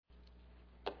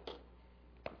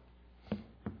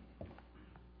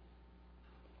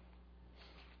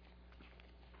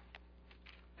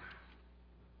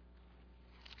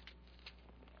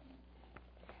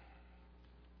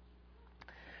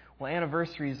Well,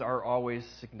 anniversaries are always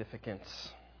significant.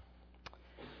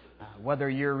 Whether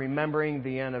you're remembering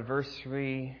the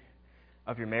anniversary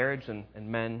of your marriage, and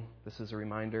men, this is a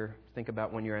reminder, think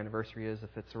about when your anniversary is.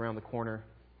 If it's around the corner,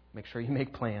 make sure you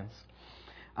make plans.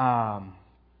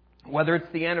 Whether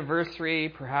it's the anniversary,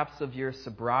 perhaps, of your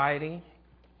sobriety,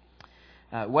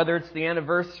 whether it's the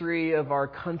anniversary of our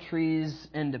country's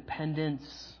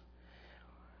independence,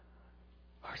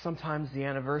 or sometimes the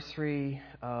anniversary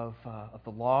of the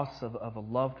loss of a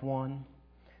loved one.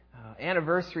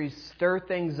 Anniversaries stir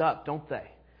things up, don't they?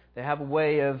 They have a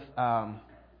way of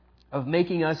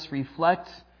making us reflect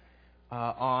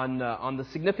on the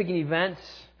significant events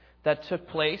that took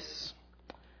place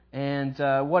and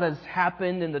what has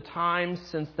happened in the time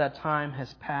since that time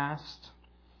has passed,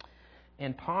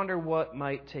 and ponder what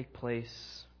might take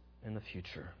place in the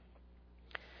future.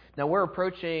 Now, we're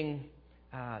approaching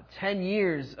 10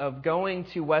 years of going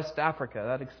to West Africa.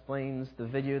 That explains the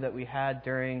video that we had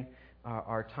during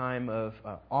our time of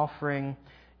offering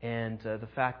and the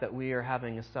fact that we are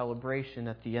having a celebration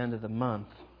at the end of the month.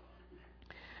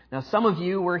 Now, some of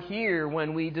you were here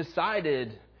when we decided,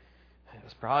 it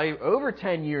was probably over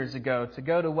 10 years ago, to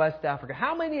go to West Africa.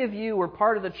 How many of you were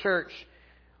part of the church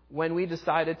when we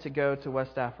decided to go to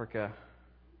West Africa?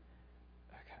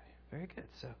 Very good.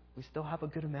 So we still have a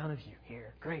good amount of you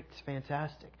here. Great. It's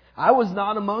fantastic. I was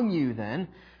not among you then.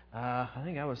 I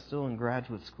think I was still in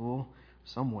graduate school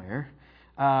somewhere.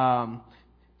 And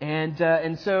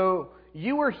so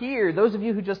you were here. Those of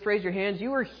you who just raised your hands, you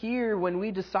were here when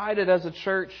we decided as a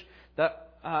church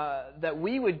that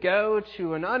we would go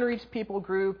to an unreached people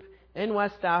group in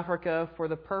West Africa for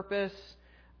the purpose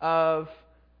of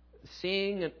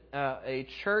seeing a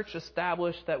church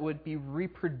established that would be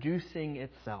reproducing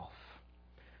itself.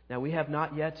 Now, we have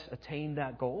not yet attained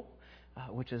that goal,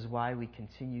 which is why we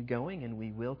continue going, and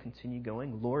we will continue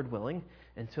going, Lord willing,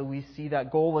 until we see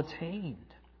that goal attained.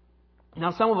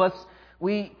 Now, some of us,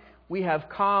 we have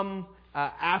come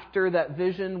after that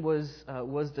vision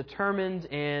was determined,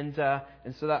 and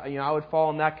so that I would fall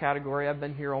in that category. I've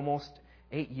been here almost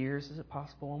 8 years. Is it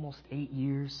possible? Almost 8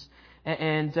 years.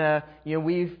 And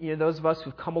those of us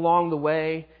who've come along the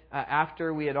way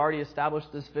after we had already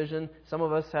established this vision, some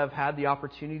of us have had the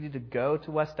opportunity to go to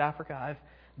West Africa. I've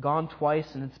gone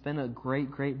twice, and it's been a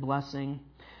great, great blessing.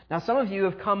 Now, some of you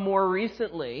have come more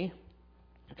recently,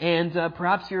 and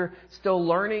perhaps you're still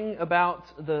learning about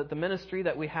the ministry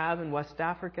that we have in West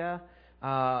Africa,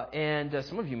 and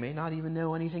some of you may not even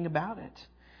know anything about it.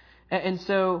 And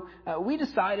so we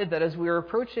decided that as we were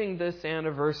approaching this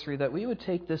anniversary that we would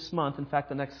take this month, in fact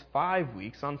the next 5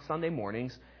 weeks, on Sunday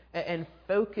mornings, and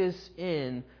focus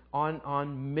in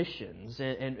on missions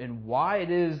and why it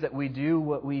is that we do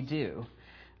what we do.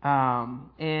 We're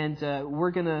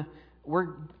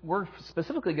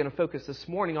specifically going to focus this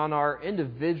morning on our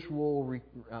individual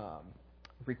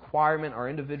requirement, our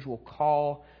individual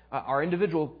call, our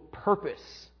individual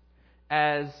purpose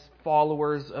as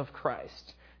followers of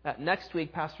Christ. Next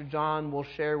week, Pastor John will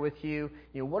share with you,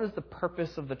 what is the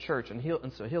purpose of the church, and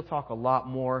so he'll talk a lot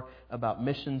more about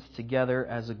missions together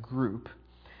as a group.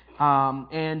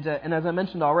 And as I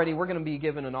mentioned already, we're going to be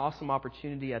given an awesome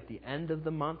opportunity at the end of the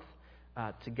month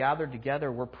to gather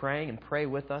together. We're praying, and pray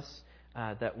with us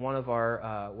that one of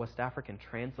our West African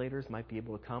translators might be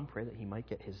able to come. Pray that he might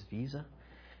get his visa.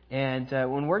 And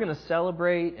when we're going to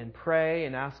celebrate and pray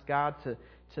and ask God to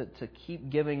keep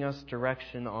giving us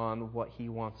direction on what He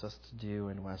wants us to do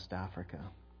in West Africa.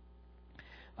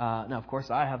 Now, of course,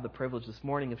 I have the privilege this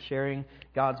morning of sharing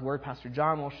God's Word. Pastor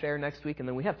John will share next week, and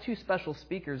then we have 2 special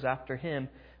speakers after him.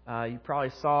 You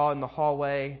probably saw in the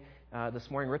hallway this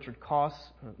morning Richard Koss.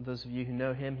 Those of you who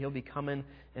know him, he'll be coming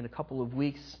in a couple of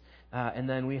weeks. And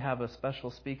then we have a special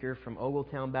speaker from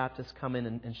Ogletown Baptist coming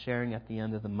and sharing at the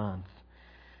end of the month.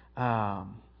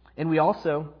 And we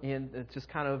also, and it just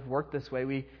kind of worked this way,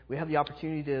 we have the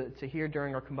opportunity to hear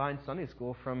during our combined Sunday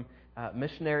school from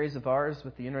missionaries of ours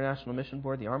with the International Mission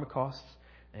Board, the Armacosts,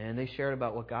 and they shared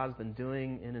about what God's been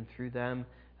doing in and through them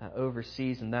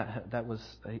overseas, and that was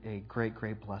a great,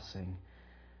 great blessing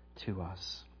to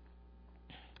us.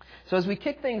 So as we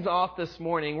kick things off this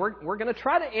morning, we're going to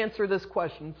try to answer this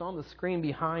question. It's on the screen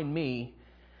behind me.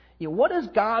 What is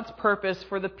God's purpose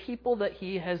for the people that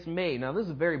He has made? Now, this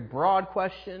is a very broad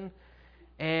question,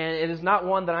 and it is not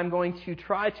one that I'm going to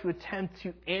try to attempt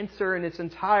to answer in its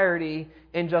entirety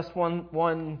in just one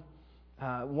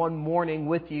morning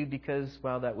with you, because,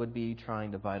 well, that would be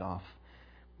trying to bite off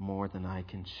more than I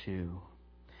can chew.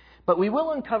 But we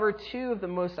will uncover 2 of the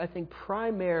most, I think,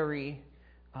 primary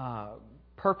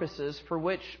purposes for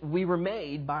which we were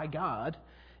made by God,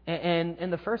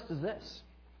 and the first is this: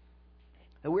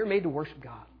 that we're made to worship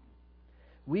God.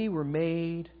 We were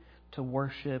made to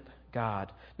worship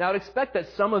God. Now, I'd expect that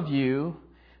some of you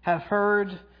have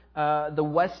heard the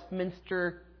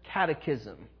Westminster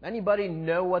Catechism. Anybody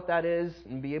know what that is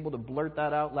and be able to blurt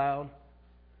that out loud?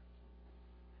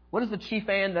 What is the chief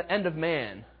end of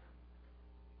man?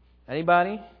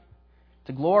 Anybody?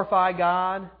 To glorify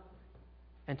God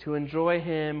and to enjoy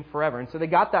Him forever. And so they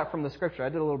got that from the Scripture. I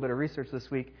did a little bit of research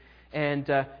this week, and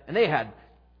they had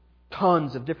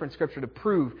tons of different Scripture to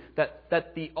prove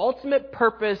that the ultimate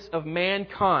purpose of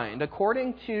mankind,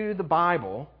 according to the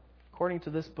Bible, according to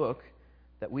this book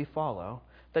that we follow,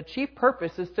 the chief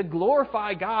purpose is to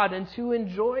glorify God and to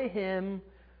enjoy Him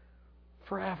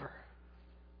forever.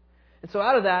 And so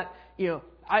out of that,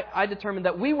 I determined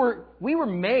that we were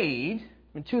made,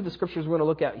 and two of the scriptures we're going to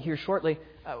look at here shortly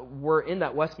were in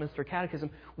that Westminster Catechism.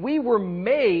 We were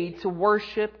made to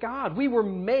worship God. We were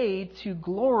made to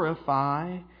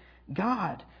glorify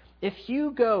God. If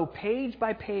you go page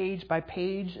by page by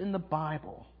page in the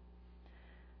Bible,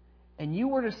 and you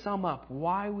were to sum up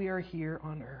why we are here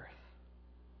on earth,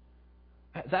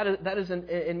 that is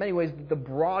in many ways the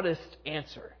broadest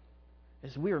answer,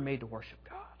 is we are made to worship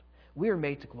God. We are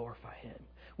made to glorify Him.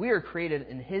 We are created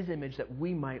in His image that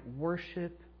we might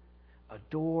worship,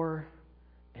 adore,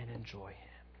 and enjoy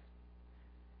Him.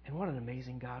 And what an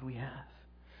amazing God we have.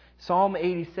 Psalm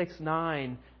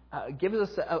 86:9 gives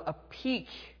us a peek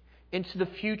into the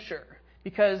future.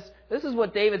 Because this is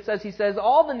what David says. He says,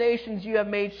 "All the nations you have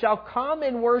made shall come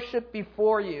and worship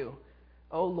before you,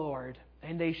 O Lord,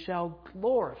 and they shall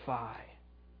glorify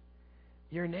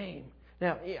your name."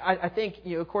 Now, I think,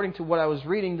 according to what I was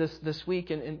reading this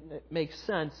week, and it makes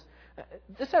sense,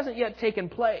 this hasn't yet taken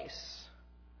place.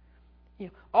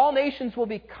 All nations will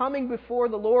be coming before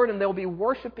the Lord, and they'll be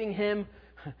worshiping Him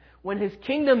when His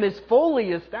kingdom is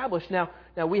fully established. Now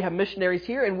we have missionaries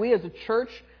here, and we as a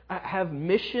church have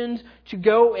missioned to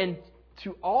go and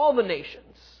to all the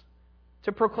nations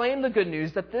to proclaim the good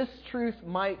news that this truth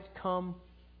might come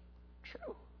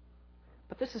true.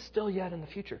 But this is still yet in the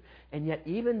future. And yet,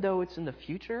 even though it's in the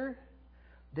future,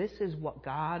 this is what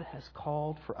God has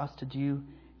called for us to do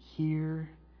here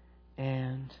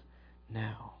and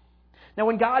now. Now,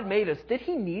 when God made us, did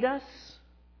He need us?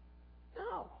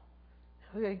 No.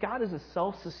 God is a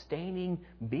self-sustaining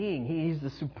being. He's the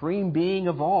supreme being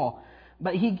of all.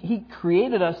 But He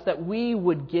created us that we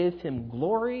would give Him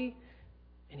glory,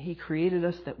 and He created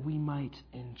us that we might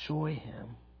enjoy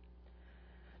Him.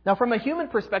 Now, from a human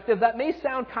perspective, that may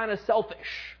sound kind of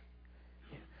selfish.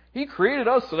 He created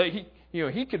us so that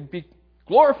He could be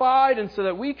glorified and so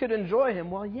that we could enjoy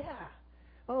Him. Well, yeah.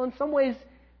 Well, in some ways,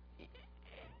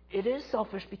 it is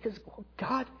selfish because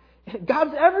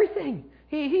God's everything.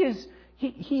 He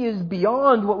is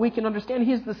beyond what we can understand.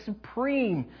 He is the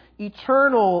supreme,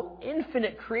 eternal,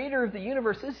 infinite creator of the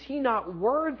universe. Is He not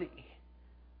worthy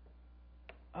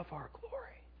of our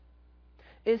glory?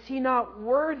 Is He not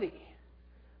worthy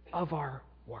of our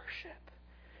worship?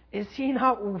 Is He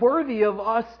not worthy of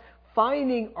us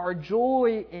finding our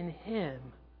joy in Him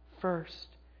first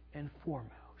and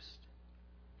foremost?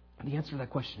 And the answer to that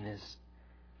question is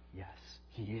yes,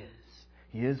 He is.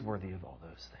 He is worthy of all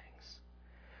those things.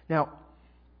 Now,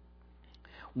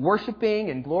 worshiping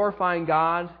and glorifying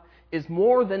God is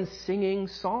more than singing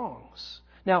songs.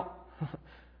 Now,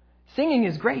 singing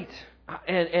is great.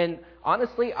 And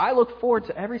honestly, I look forward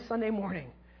to every Sunday morning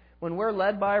when we're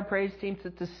led by our praise team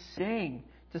to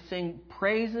sing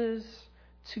praises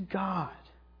to God.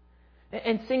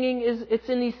 And singing it's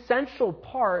an essential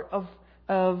part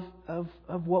of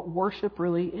what worship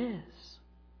really is.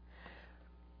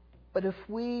 But if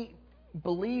we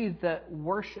believe that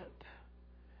worship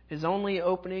is only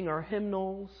opening our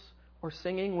hymnals or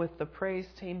singing with the praise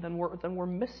team, then we're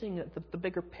missing the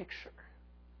bigger picture.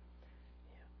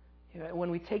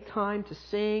 When we take time to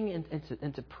sing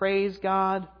and to praise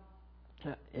God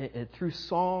through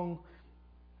song,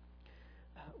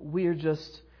 we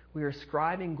are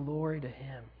ascribing glory to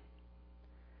Him.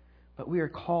 But we are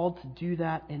called to do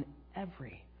that in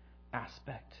every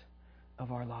aspect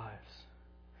of our lives.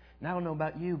 And I don't know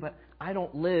about you, but I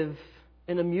don't live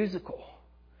in a musical.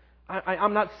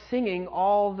 I'm not singing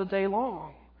all the day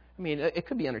long. I mean, it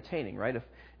could be entertaining, right?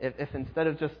 If instead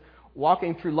of just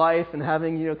walking through life and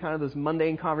having, kind of those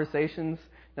mundane conversations,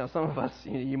 now some of us,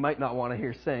 you might not want to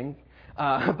hear sing.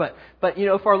 But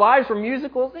if our lives were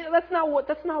musicals, that's not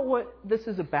what this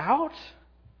is about.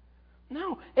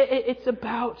 No, it's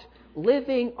about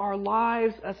living our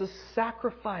lives as a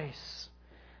sacrifice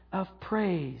of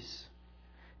praise.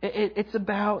 It's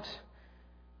about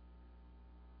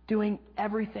doing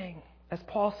everything, as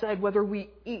Paul said, whether we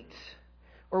eat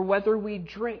or whether we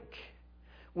drink,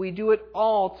 We do it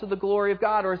all to the glory of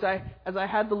God. Or as I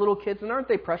had the little kids, and aren't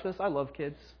they precious? I love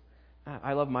kids.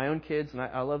 I love my own kids, and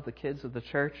I love the kids of the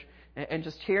church. And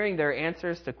just hearing their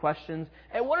answers to questions.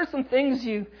 And what are some things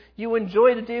you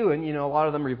enjoy to do? And, a lot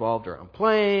of them revolved around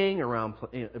playing,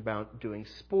 about doing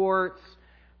sports.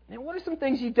 And what are some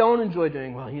things you don't enjoy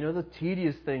doing? Well, the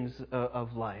tedious things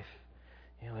of life.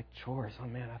 Like chores. Oh,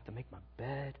 man, I have to make my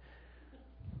bed.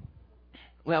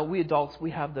 Well, we adults,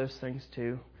 we have those things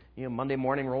too. Monday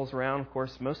morning rolls around. Of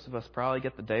course, most of us probably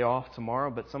get the day off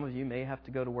tomorrow, but some of you may have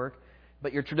to go to work.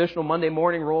 But your traditional Monday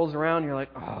morning rolls around, you're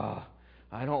like, oh,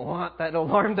 I don't want that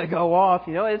alarm to go off.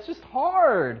 It's just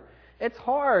hard. It's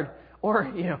hard.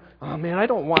 Or, oh man, I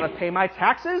don't want to pay my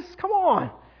taxes. Come on.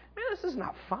 Man, this is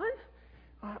not fun.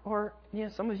 Or,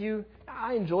 some of you,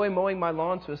 I enjoy mowing my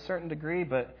lawn to a certain degree,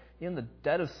 but in the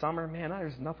dead of summer, man,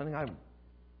 there's nothing I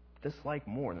dislike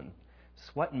more than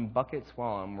sweating buckets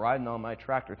while I'm riding on my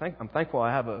tractor. I'm thankful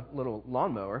I have a little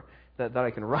lawnmower that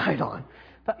I can ride on.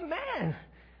 But man,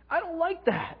 I don't like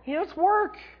that. It's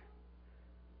work.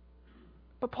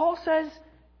 But Paul says,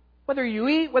 whether you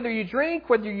eat, whether you drink,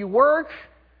 whether you work,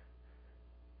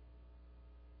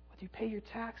 whether you pay your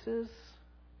taxes,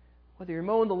 whether you're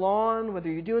mowing the lawn,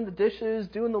 whether you're doing the dishes,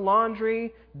 doing the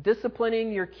laundry,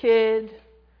 disciplining your kid,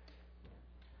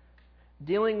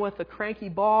 dealing with a cranky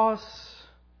boss,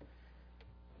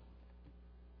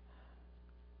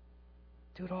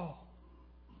 do it all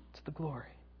to the glory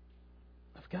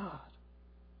of God.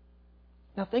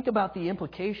 Now think about the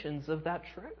implications of that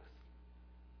truth.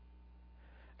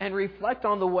 And reflect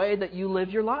on the way that you live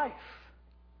your life.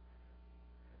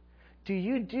 Do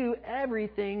you do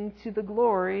everything to the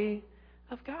glory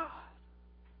of God?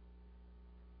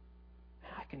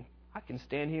 I can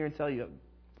stand here and tell you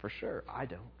for sure, I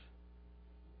don't.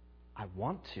 I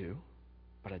want to,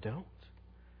 but I don't.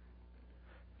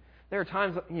 There are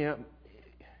times,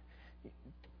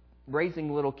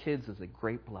 raising little kids is a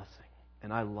great blessing,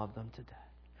 and I love them to death.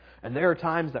 And there are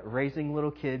times that raising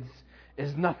little kids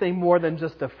is nothing more than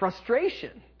just a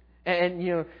frustration.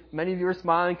 And, many of you are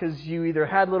smiling because you either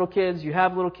had little kids, you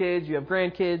have little kids, you have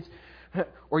grandkids,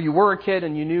 or you were a kid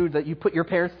and you knew that you put your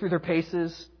parents through their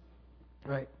paces.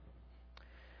 Right?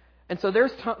 And so there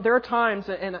are times,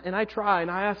 and I try, and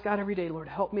I ask God every day, Lord,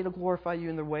 help me to glorify you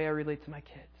in the way I relate to my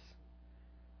kids.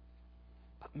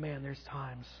 But man, there's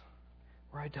times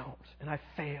where I don't, and I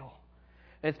fail.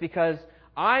 And it's because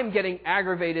I'm getting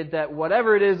aggravated that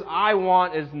whatever it is I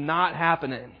want is not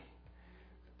happening.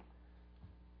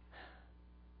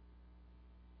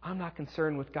 I'm not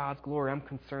concerned with God's glory. I'm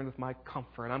concerned with my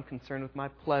comfort. I'm concerned with my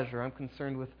pleasure. I'm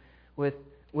concerned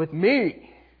with me.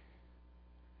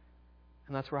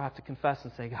 And that's where I have to confess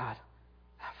and say, God,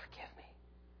 forgive me.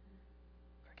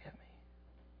 Forgive me.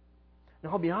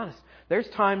 Now, I'll be honest. There's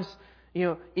times,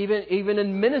 even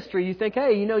in ministry, you think,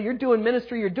 hey, you're doing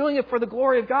ministry. You're doing it for the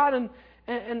glory of God.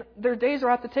 And there are days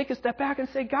where I have to take a step back and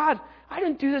say, God, I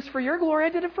didn't do this for your glory. I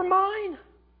did it for mine.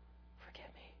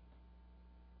 Forgive me.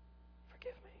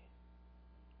 Forgive me.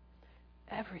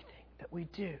 Everything that we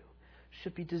do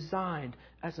should be designed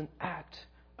as an act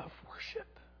of worship.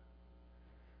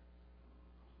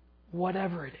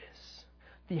 Whatever it is.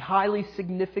 The highly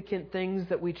significant things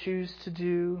that we choose to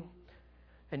do,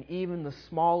 and even the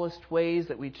smallest ways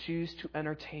that we choose to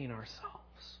entertain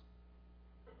ourselves,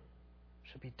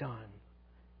 should be done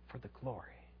for the glory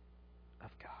of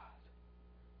God.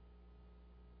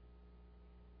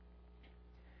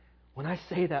 When I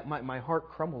say that, my heart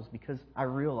crumbles because I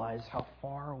realize how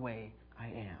far away I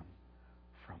am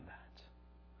from that.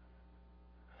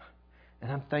 And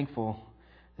I'm thankful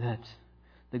that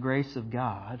the grace of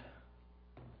God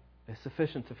is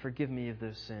sufficient to forgive me of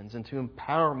those sins and to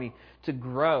empower me to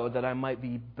grow that I might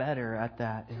be better at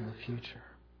that in the future.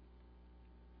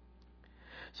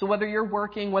 So whether you're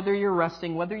working, whether you're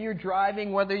resting, whether you're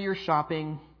driving, whether you're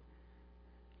shopping,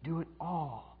 do it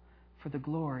all for the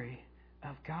glory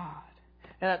of God.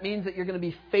 And that means that you're going to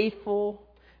be faithful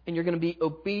and you're going to be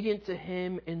obedient to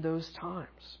Him in those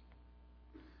times.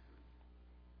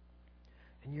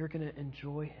 And you're going to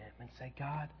enjoy Him and say,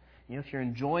 God, if you're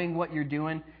enjoying what you're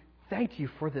doing, thank you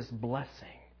for this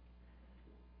blessing.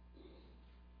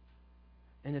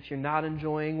 And if you're not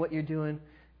enjoying what you're doing,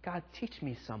 God, teach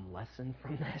me some lesson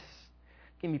from this.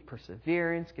 Give me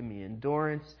perseverance. Give me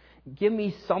endurance. Give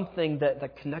me something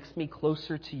that connects me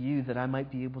closer to you that I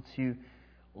might be able to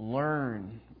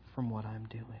learn from what I'm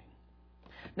doing.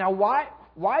 Now,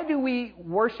 why do we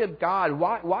worship God?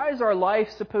 Why is our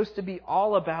life supposed to be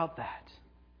all about that?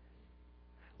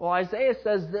 Well, Isaiah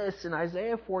says this in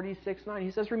Isaiah 46:9.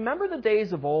 He says, remember the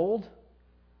days of old,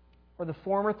 or the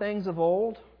former things of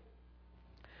old?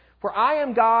 For I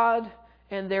am God,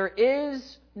 and there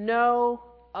is no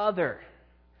other.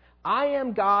 I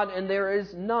am God, and there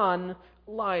is none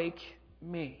like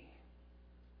me.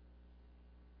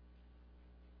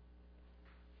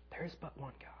 There is but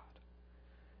one God.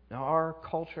 Now, our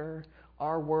culture,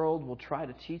 our world will try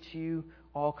to teach you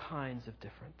all kinds of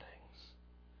different things.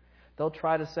 They'll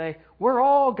try to say, we're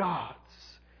all gods,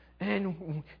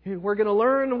 and we're going to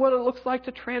learn what it looks like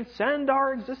to transcend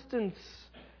our existence.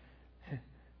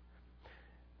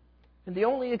 And the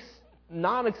only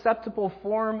non-acceptable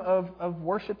form of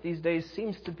worship these days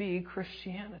seems to be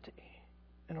Christianity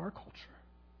in our culture.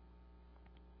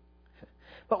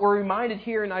 But we're reminded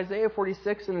here in Isaiah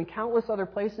 46 and in countless other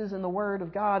places in the Word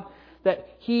of God that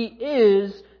He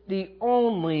is the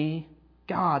only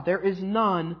God. There is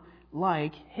none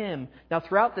like Him. Now,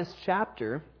 throughout this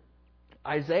chapter,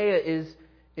 Isaiah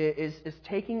is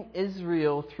taking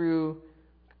Israel through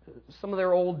some of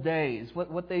their old days,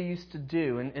 what they used to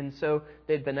do. And so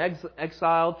they'd been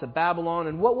exiled to Babylon.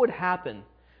 And what would happen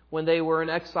when they were in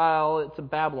exile to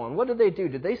Babylon? What did they do?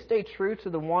 Did they stay true to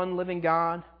the one living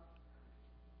God?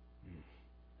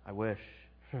 I wish.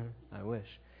 I wish.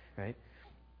 Right?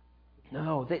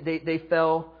 No, they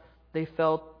fell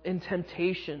in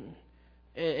temptation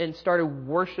and started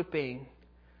worshiping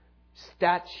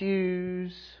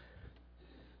statues,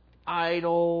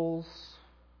 idols.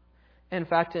 In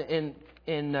fact,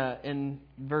 in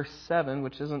verse 7,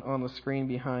 which isn't on the screen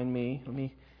behind me, let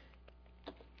me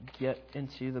get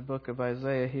into the book of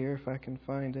Isaiah here if I can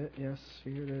find it. Yes,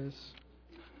 here it is.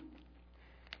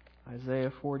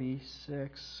 Isaiah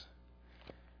 46,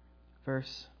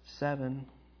 verse 7,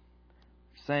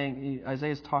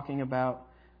 Isaiah's talking about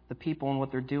the people and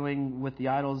what they're doing with the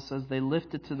idols. It says they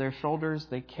lift it to their shoulders,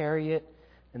 they carry it,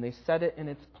 and they set it in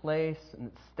its place, and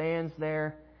it stands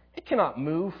there. It cannot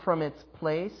move from its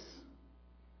place.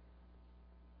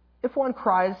 If one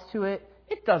cries to it,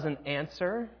 it doesn't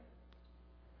answer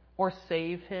or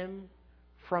save him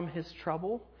from his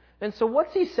trouble. And so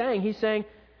what's he saying? He's saying,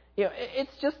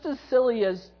 it's just as silly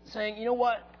as saying, you know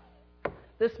what?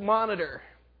 This monitor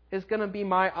is going to be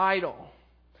my idol.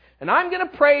 And I'm going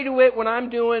to pray to it when I'm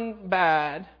doing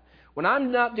bad, when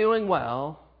I'm not doing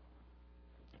well.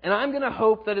 And I'm going to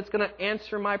hope that it's going to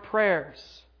answer my prayers.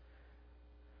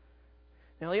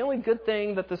 Now, the only good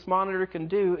thing that this monitor can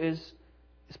do is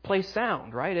play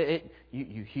sound, right?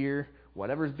 You hear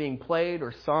whatever's being played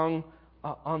or sung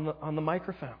on the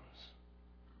microphones.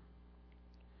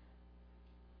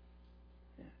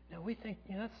 Now, we think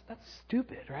that's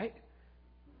stupid, right?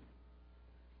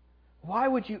 Why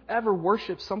would you ever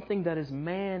worship something that is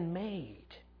man-made?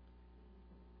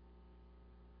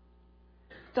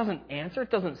 It doesn't answer. It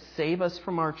doesn't save us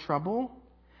from our trouble.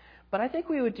 But I think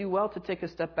we would do well to take a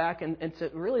step back and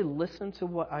to really listen to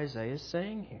what Isaiah is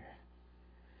saying here.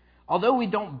 Although we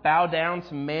don't bow down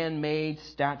to man-made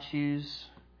statues,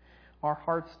 our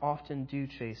hearts often do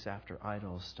chase after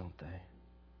idols, don't they?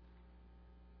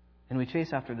 And we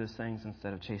chase after those things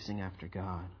instead of chasing after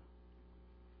God.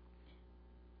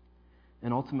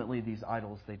 And ultimately, these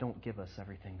idols, they don't give us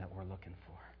everything that we're looking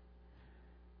for.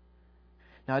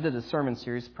 Now, I did a sermon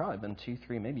series, probably been 2,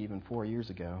 3, maybe even 4 years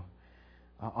ago,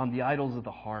 on the idols of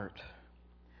the heart.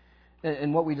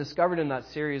 And what we discovered in that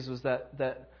series was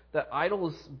that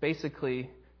idols basically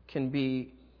can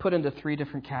be put into 3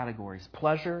 different categories: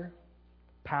 pleasure,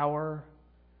 power,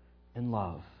 and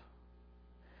love.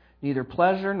 Neither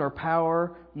pleasure nor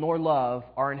power nor love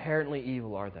are inherently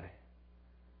evil, are they?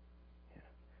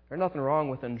 There's nothing wrong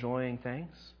with enjoying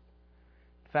things.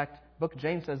 In fact, the book of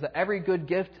James says that every good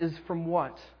gift is from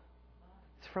what?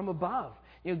 It's from above.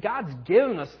 God's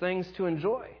given us things to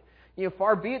enjoy.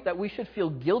 Far be it that we should feel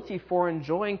guilty for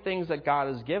enjoying things that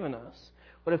God has given us.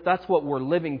 But if that's what we're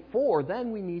living for,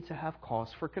 then we need to have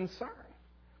cause for concern.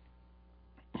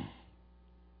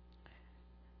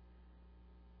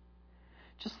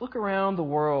 Just look around the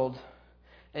world,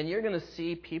 and you're going to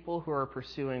see people who are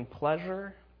pursuing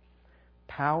pleasure,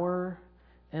 power,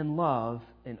 and love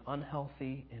in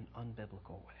unhealthy and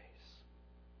unbiblical ways.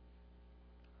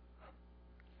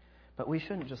 But we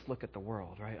shouldn't just look at the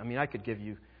world, right? I mean, I could give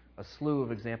you a slew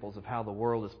of examples of how the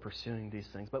world is pursuing these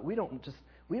things, but we don't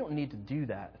need to do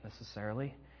that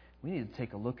necessarily. We need to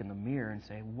take a look in the mirror and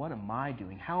say, what am I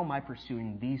doing? How am I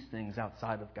pursuing these things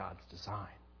outside of God's design?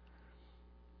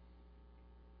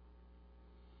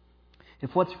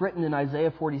 If what's written in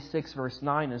Isaiah 46 verse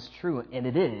 9 is true, and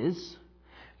it is,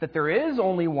 that there is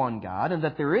only one God and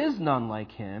that there is none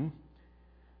like Him,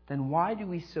 then why do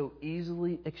we so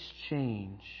easily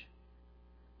exchange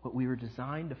what we were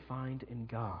designed to find in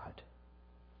God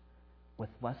with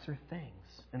lesser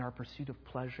things in our pursuit of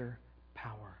pleasure,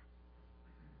 power,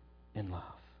 and love?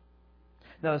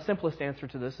 Now, the simplest answer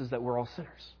to this is that we're all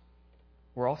sinners.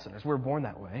 We're all sinners. We were born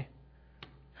that way.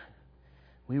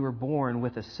 We were born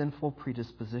with a sinful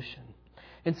predisposition.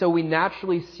 And so we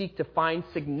naturally seek to find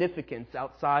significance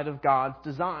outside of God's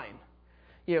design.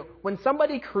 When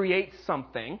somebody creates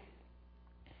something,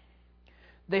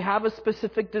 they have a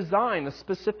specific design, a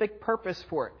specific purpose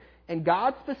for it. And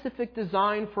God's specific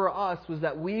design for us was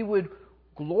that we would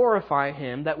glorify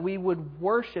Him, that we would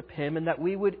worship Him, and that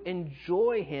we would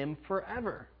enjoy Him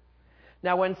forever.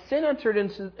 Now, when sin entered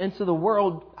into the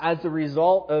world as a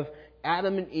result of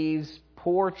Adam and Eve's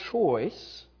poor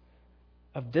choice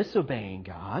of disobeying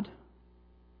God,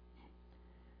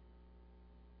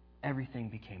 everything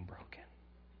became broken.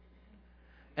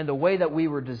 And the way that we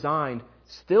were designed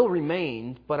still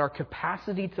remained, but our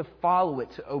capacity to follow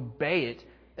it, to obey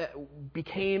it,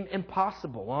 became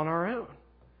impossible on our own.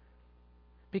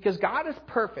 Because God is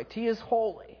perfect. He is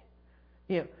holy.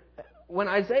 When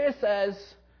Isaiah says,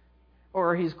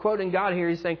 or he's quoting God here,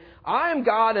 he's saying, I am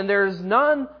God and there is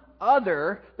none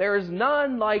other, there is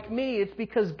none like me. It's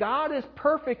because God is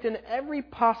perfect in every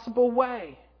possible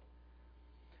way.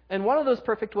 And one of those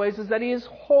perfect ways is that He is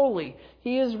holy.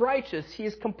 He is righteous. He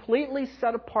is completely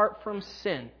set apart from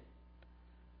sin.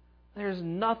 There's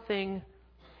nothing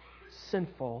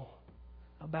sinful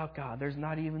about God. There's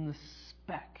not even the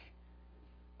speck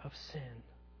of sin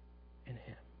in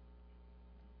Him.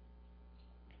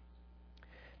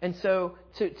 And so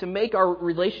to make our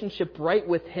relationship right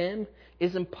with Him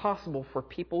is impossible for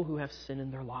people who have sin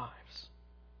in their lives.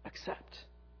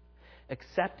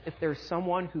 Except if there's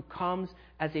someone who comes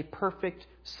as a perfect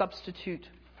substitute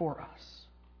for us.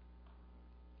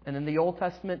 And in the Old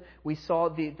Testament, we saw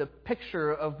the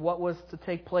picture of what was to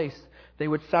take place. They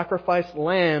would sacrifice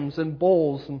lambs and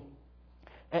bulls,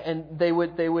 and they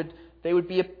would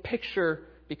be a picture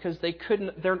because they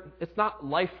couldn't. It's not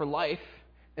life for life.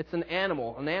 It's an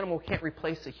animal. An animal can't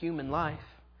replace a human life.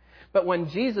 But when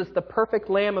Jesus, the perfect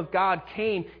Lamb of God,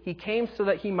 came, He came so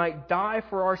that He might die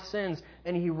for our sins.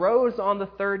 And He rose on the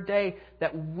third day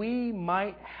that we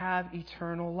might have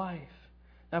eternal life.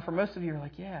 Now, for most of you, you're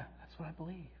like, yeah, that's what I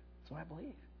believe. That's what I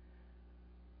believe.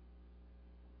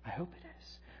 I hope it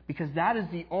is. Because that is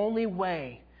the only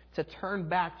way to turn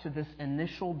back to this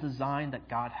initial design that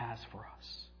God has for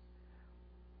us.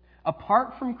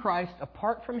 Apart from Christ,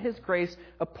 apart from His grace,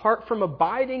 apart from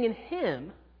abiding in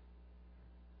Him,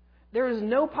 there is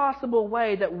no possible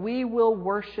way that we will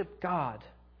worship God.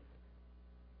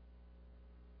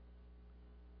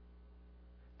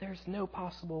 There's no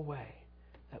possible way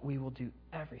that we will do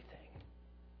everything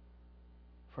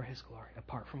for His glory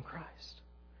apart from Christ.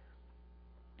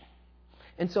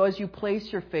 And so as you place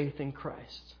your faith in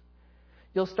Christ,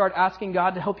 you'll start asking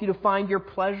God to help you to find your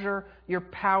pleasure, your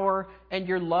power, and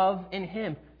your love in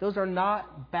Him. Those are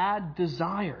not bad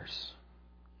desires.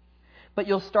 But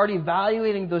you'll start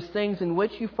evaluating those things in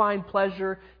which you find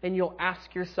pleasure, and you'll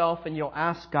ask yourself and you'll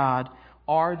ask God,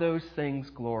 are those things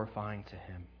glorifying to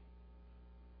Him?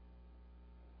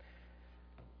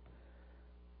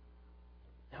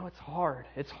 Now, it's hard.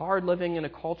 It's hard living in a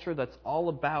culture that's all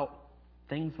about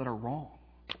things that are wrong.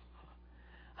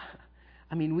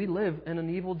 I mean, we live in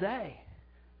an evil day.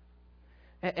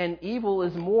 And evil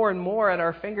is more and more at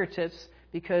our fingertips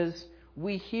because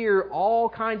we hear all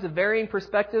kinds of varying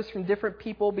perspectives from different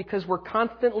people because we're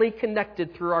constantly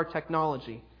connected through our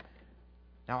technology.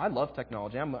 Now, I love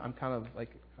technology. I'm kind of like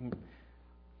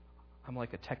I'm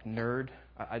like a tech nerd.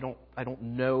 I don't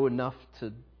know enough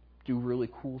to do really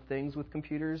cool things with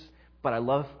computers, but I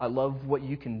love what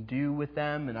you can do with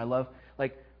them, and I love,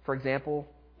 like, for example,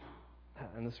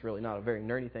 and this is really not a very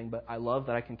nerdy thing, but I love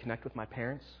that I can connect with my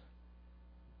parents.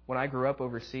 When I grew up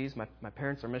overseas, my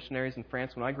parents are missionaries in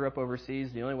France. When I grew up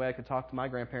overseas, the only way I could talk to my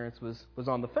grandparents was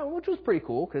on the phone, which was pretty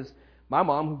cool because my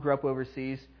mom, who grew up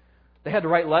overseas, they had to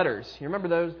write letters. You remember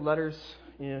those letters?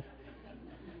 Yeah.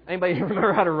 Anybody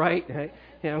remember how to write? Right?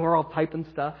 We're all typing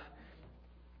stuff.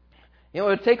 It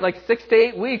would take like 6 to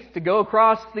 8 weeks to go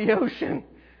across the ocean.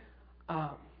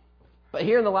 But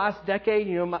here in the last decade,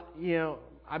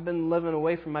 I've been living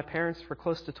away from my parents for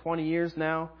close to 20 years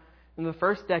now. In the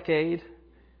first decade,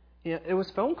 it was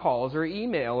phone calls or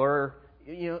email or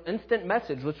instant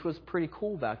message, which was pretty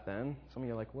cool back then. Some of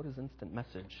you are like, what is instant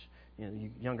message?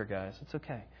 You younger guys, it's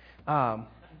okay.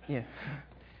 Yeah.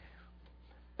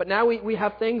 But now we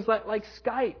have things like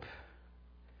Skype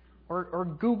or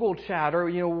Google Chat or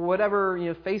whatever,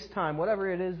 FaceTime, whatever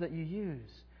it is that you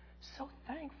use. So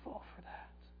thankful for that.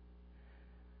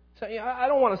 So I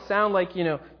don't want to sound like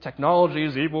technology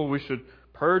is evil. We should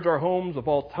purge our homes of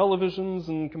all televisions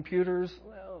and computers.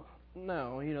 Well,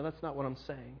 no, that's not what I'm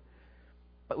saying.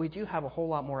 But we do have a whole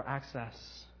lot more access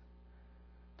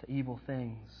to evil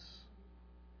things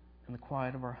in the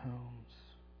quiet of our homes.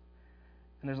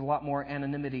 And there's a lot more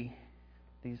anonymity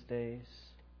these days.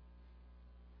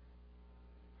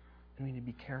 And we need to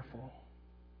be careful.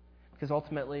 Because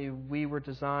ultimately, we were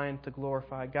designed to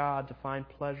glorify God, to find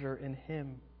pleasure in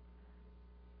Him.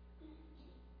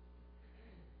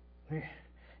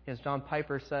 As John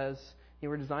Piper says, we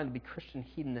were designed to be Christian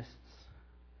hedonists.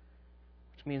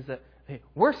 Which means that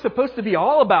we're supposed to be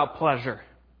all about pleasure.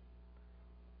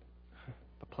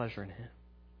 But pleasure in Him.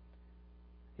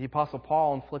 The Apostle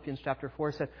Paul in Philippians chapter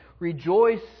 4 said,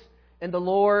 rejoice in the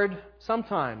Lord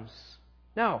sometimes.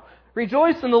 No,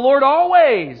 rejoice in the Lord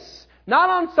always. Not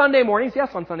on Sunday mornings, yes,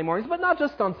 on Sunday mornings, but not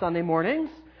just on Sunday mornings.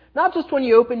 Not just when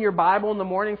you open your Bible in the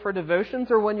morning for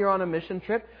devotions or when you're on a mission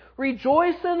trip.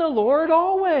 Rejoice in the Lord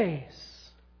always.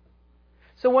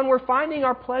 So when we're finding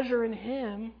our pleasure in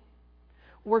Him,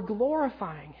 we're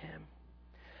glorifying Him.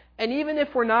 And even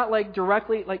if we're not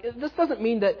directly, this doesn't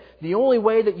mean that the only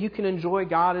way that you can enjoy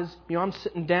God is, I'm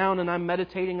sitting down and I'm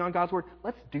meditating on God's Word.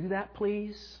 Let's do that,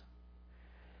 please.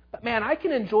 But man, I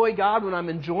can enjoy God when I'm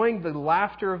enjoying the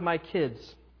laughter of my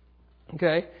kids.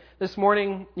 Okay? This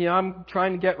morning, I'm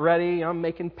trying to get ready. I'm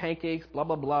making pancakes, blah,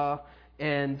 blah, blah.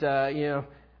 And,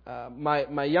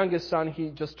 my youngest son, he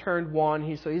just turned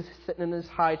 1. So he's sitting in his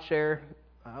high chair.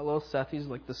 Little Seth, he's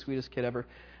like the sweetest kid ever.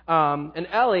 And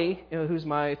Ellie, who's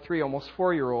my 3, almost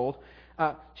 4-year-old,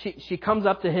 she comes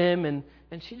up to him and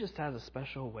she just has a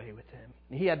special way with him.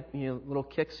 He had little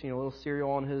kicks, little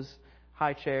cereal on his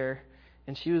high chair,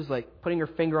 and she was putting her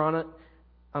finger on it,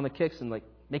 on the kicks, and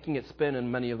making it spin,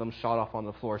 and many of them shot off on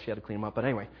the floor. She had to clean them up. But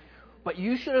anyway,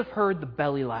 you should have heard the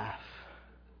belly laugh.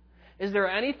 Is there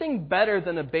anything better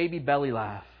than a baby belly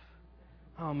laugh?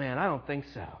 Oh man, I don't think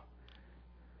so.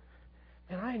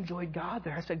 And I enjoyed God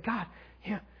there. I said, God,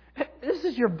 this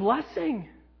is your blessing.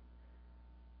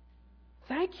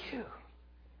 Thank you.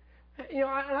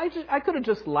 I could have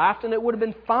just laughed and it would have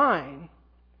been fine.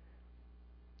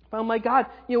 But I'm like, God,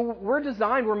 we're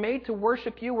designed, we're made to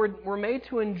worship you, we're made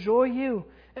to enjoy you.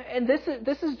 And this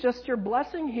is just your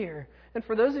blessing here. And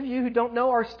for those of you who don't know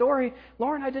our story,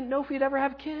 Lauren, I didn't know if we'd ever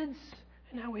have kids.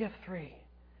 And now we have 3.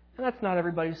 And that's not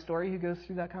everybody's story who goes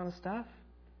through that kind of stuff.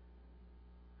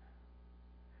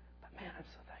 Man, I'm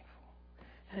so thankful.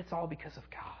 And it's all because of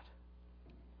God.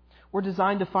 We're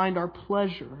designed to find our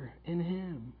pleasure in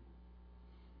Him.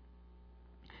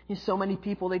 So many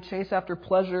people, they chase after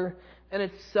pleasure, and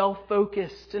it's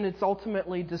self-focused, and it's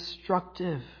ultimately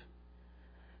destructive.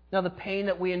 Now, the pain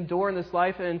that we endure in this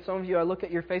life, and some of you, I look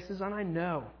at your faces, and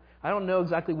I don't know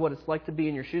exactly what it's like to be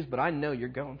in your shoes, but I know you're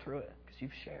going through it, because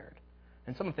you've shared.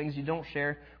 And some of the things you don't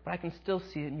share, but I can still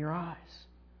see it in your eyes.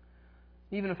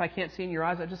 Even if I can't see in your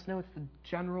eyes, I just know it's the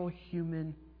general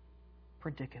human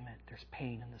predicament. There's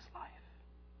pain in this life.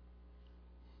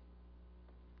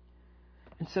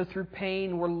 And so through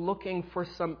pain, we're looking for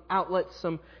some outlet,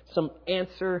 some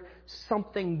answer,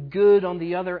 something good on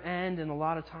the other end. And a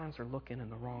lot of times we're looking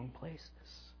in the wrong places.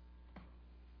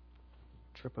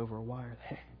 Trip over a wire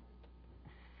there.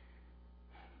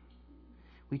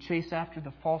 We chase after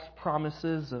the false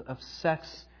promises of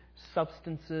sex,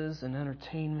 substances, and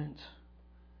entertainment.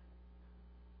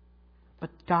 But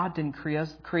God didn't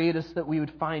create us that we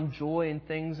would find joy in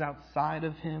things outside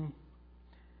of Him.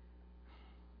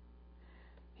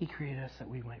 He created us that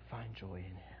we might find joy in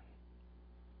Him.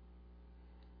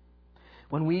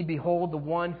 When we behold the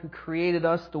one who created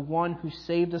us, the one who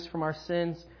saved us from our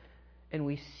sins, and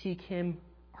we seek Him,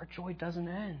 our joy doesn't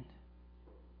end.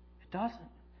 It doesn't.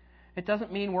 It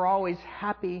doesn't mean we're always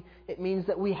happy. It means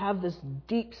that we have this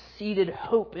deep-seated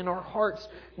hope in our hearts,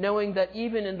 knowing that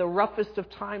even in the roughest of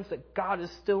times that God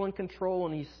is still in control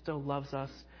and He still loves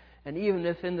us. And even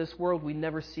if in this world we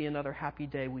never see another happy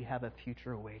day, we have a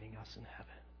future awaiting us in heaven.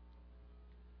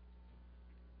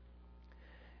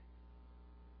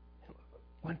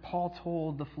 When Paul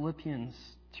told the Philippians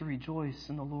to rejoice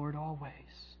in the Lord always,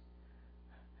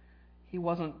 he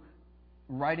wasn't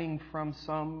writing from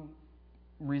some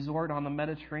resort on the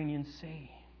Mediterranean Sea.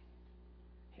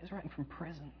 He was writing from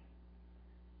prison.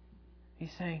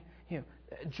 He's saying,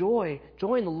 joy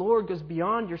in the Lord goes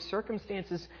beyond your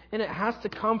circumstances, and it has to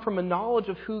come from a knowledge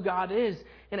of who God is,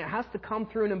 and it has to come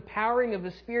through an empowering of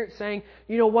the Spirit saying,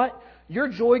 you know what? Your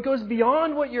joy goes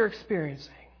beyond what you're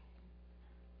experiencing.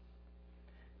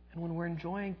 And when we're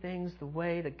enjoying things the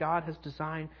way that God has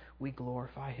designed, we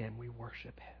glorify Him, we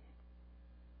worship Him.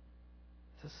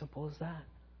 It's as simple as that.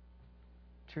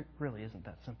 It really isn't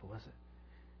that simple, is it?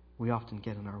 We often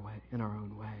get in our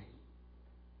own way.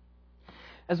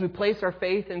 As we place our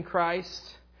faith in Christ,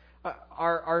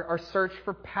 our search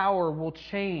for power will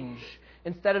change.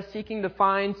 instead of seeking to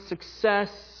find success,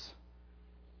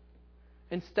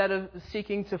 instead of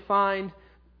seeking to find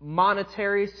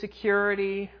monetary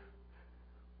security,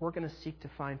 we're going to seek to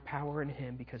find power in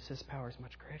Him because His power is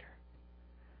much greater.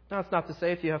 Now, it's not to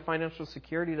say if you have financial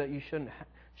security that you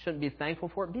shouldn't be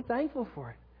thankful for it. Be thankful for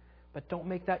it. But don't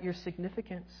make that your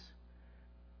significance.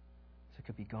 It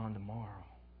could be gone tomorrow.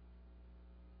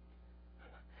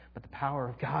 But the power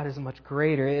of God is much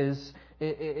greater. It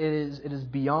is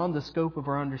beyond the scope of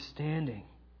our understanding.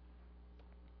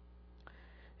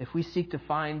 If we seek to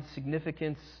find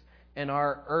significance in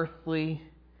our earthly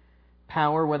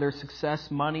power, whether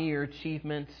success, money, or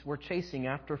achievement, we're chasing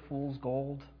after fool's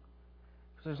gold.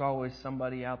 Because there's always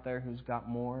somebody out there who's got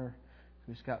more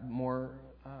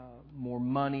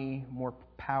money, more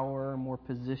power, more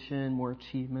position, more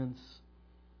achievements.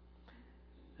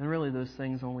 And really those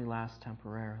things only last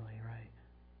temporarily, right?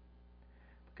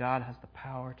 God has the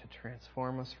power to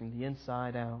transform us from the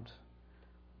inside out.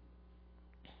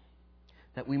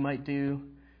 That we might do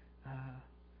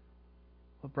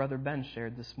what Brother Ben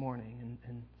shared this morning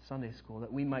in Sunday school.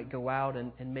 That we might go out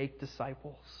and make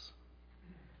disciples.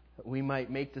 That we might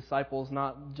make disciples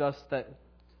not just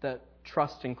that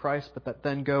trust in Christ, but that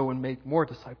then go and make more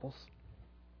disciples.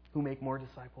 Who make more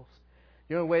disciples.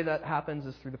 The only way that happens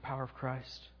is through the power of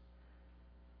Christ.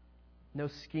 No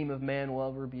scheme of man will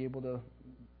ever be able to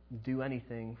do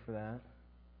anything for that.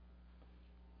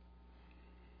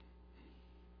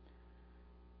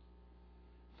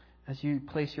 As you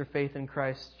place your faith in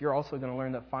Christ, you're also going to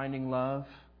learn that finding love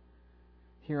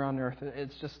here on earth,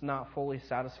 it's just not fully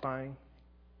satisfying.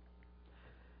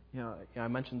 I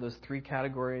mentioned those three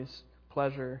categories: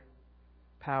 pleasure,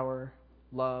 power,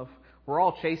 love. We're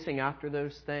all chasing after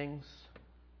those things.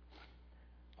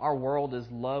 Our world is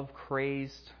love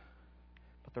crazed,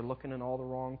 but they're looking in all the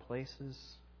wrong places.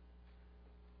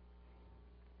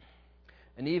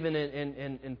 And even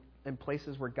in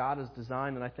places where God has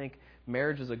designed, and I think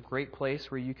marriage is a great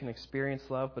place where you can experience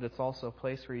love, but it's also a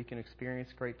place where you can experience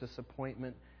great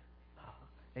disappointment.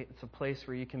 It's a place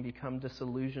where you can become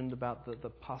disillusioned about the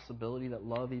possibility that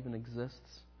love even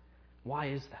exists. Why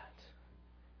is that?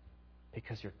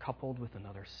 Because you're coupled with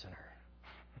another sinner.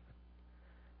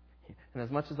 And as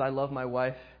much as I love my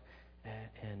wife,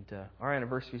 and our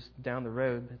anniversary's down the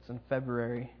road, it's in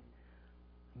February,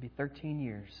 it'll be 13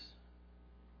 years.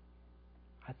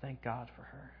 I thank God for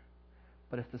her.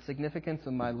 But if the significance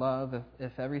of my love,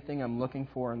 if everything I'm looking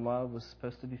for in love was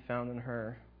supposed to be found in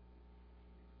her,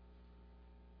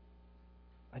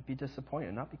 I'd be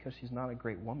disappointed, not because she's not a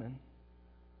great woman,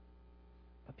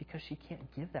 but because she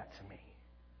can't give that to me.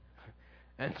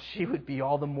 And she would be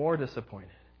all the more disappointed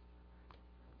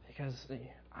because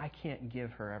I can't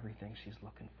give her everything she's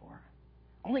looking for.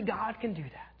 Only God can do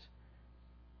that.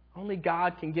 Only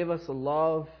God can give us a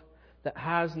love that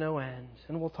has no end.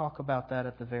 And we'll talk about that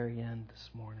at the very end this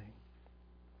morning.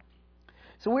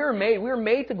 So we were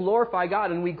made to glorify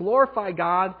God, and we glorify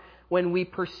God when we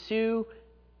pursue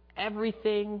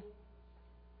everything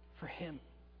for Him.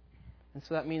 And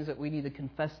so that means that we need to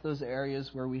confess those areas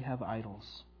where we have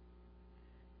idols.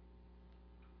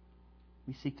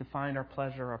 We seek to find our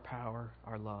pleasure, our power,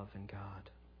 our love in God.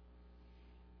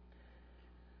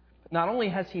 But not only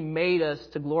has He made us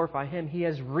to glorify Him, He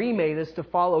has remade us to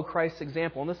follow Christ's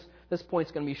example. And this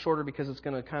point's going to be shorter because it's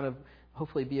going to kind of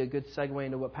hopefully be a good segue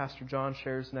into what Pastor John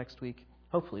shares next week.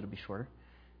 Hopefully it'll be shorter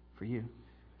for you.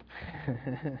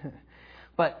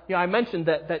 But I mentioned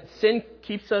that sin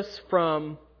keeps us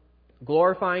from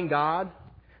glorifying God.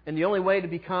 And the only way to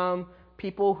become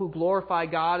people who glorify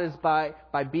God is by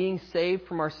being saved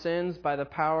from our sins by the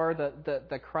power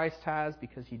that Christ has,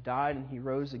 because He died and He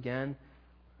rose again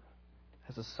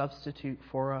as a substitute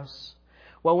for us.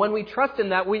 Well, when we trust in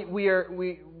that, we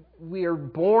are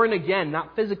born again,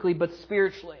 not physically but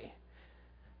spiritually.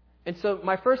 And so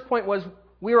my first point was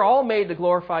we are all made to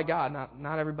glorify God.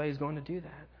 Not everybody's going to do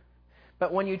that.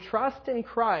 But when you trust in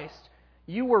Christ,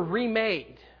 you were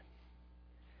remade.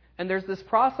 And there's this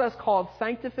process called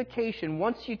sanctification.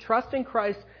 Once you trust in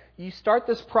Christ, you start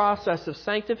this process of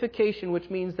sanctification, which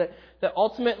means that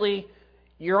ultimately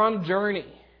you're on a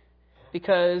journey.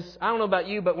 Because, I don't know about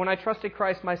you, but when I trusted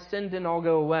Christ, my sin didn't all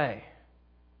go away.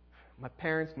 My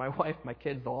parents, my wife, my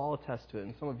kids, they'll all attest to it,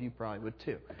 and some of you probably would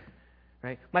too.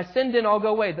 Right? My sin didn't all go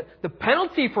away. The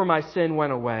penalty for my sin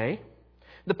went away.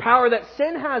 The power that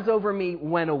sin has over me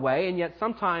went away, and yet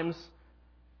sometimes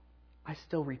I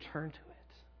still return to it.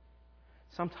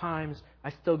 Sometimes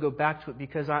I still go back to it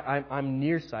because I'm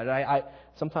nearsighted.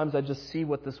 Sometimes I just see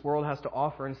what this world has to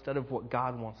offer instead of what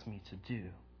God wants me to do.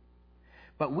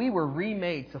 But we were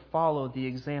remade to follow the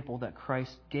example that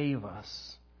Christ gave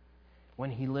us when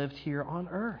he lived here on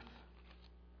earth.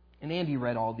 And Andy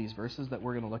read all these verses that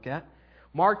we're going to look at.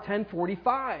 Mark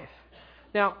 10:45.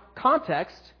 Now,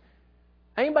 context.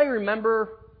 Anybody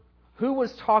remember who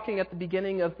was talking at the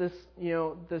beginning of this,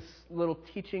 this little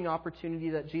teaching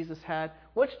opportunity that Jesus had?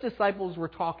 Which disciples were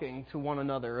talking to one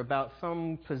another about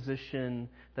some position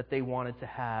that they wanted to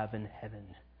have in heaven?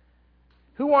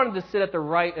 Who wanted to sit at the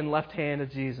right and left hand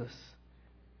of Jesus?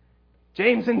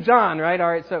 James and John, right? All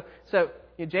right. So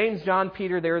James, John,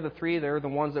 Peter, they were the three. They were the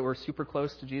ones that were super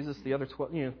close to Jesus. The other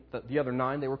 12, the other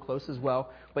 9, they were close as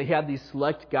well. But he had these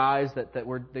select guys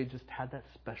they just had that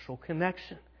special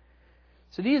connection.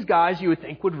 So these guys, you would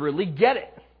think, would really get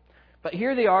it. But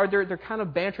here they are. They're kind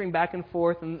of bantering back and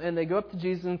forth, and they go up to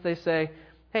Jesus and they say,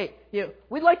 "Hey,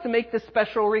 we'd like to make this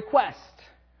special request.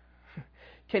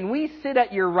 Can we sit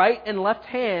at your right and left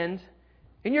hand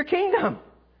in your kingdom?"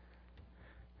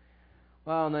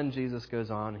 Well, and then Jesus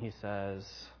goes on. He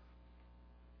says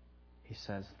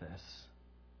this.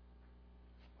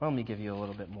 Well, let me give you a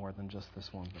little bit more than just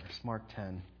this one verse. Mark 10.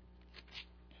 Let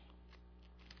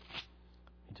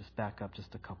me just back up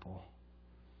just a couple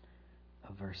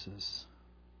of verses.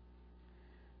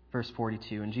 Verse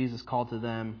 42. And Jesus called to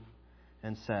them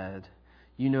and said,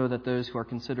 "You know that those who are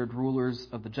considered rulers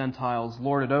of the Gentiles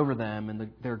lord it over them,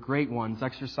 and their great ones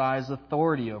exercise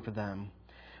authority over them.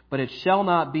 But it shall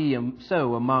not be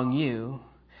so among you.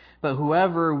 But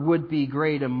whoever would be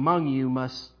great among you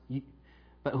must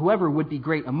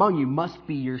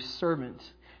be your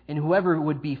servant, and whoever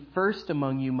would be first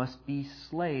among you must be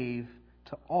slave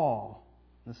to all."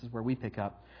 This is where we pick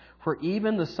up. "For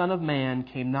even the Son of Man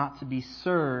came not to be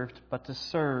served, but to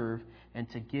serve, and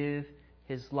to give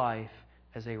his life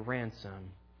as a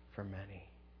ransom for many."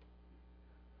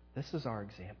 This is our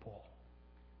example.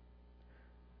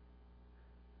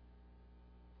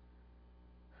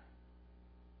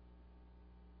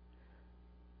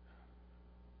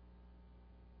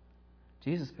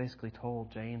 Jesus basically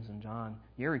told James and John,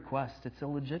 your request, it's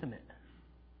illegitimate.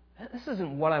 This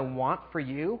isn't what I want for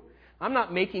you. I'm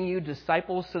not making you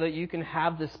disciples so that you can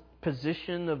have this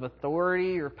position of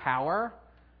authority or power.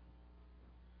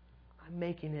 I'm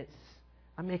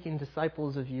making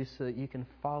disciples of you so that you can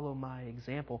follow my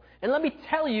example. And let me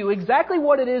tell you exactly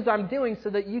what it is I'm doing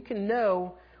so that you can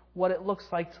know what it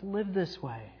looks like to live this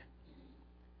way.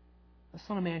 The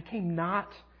Son of Man came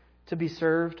not to be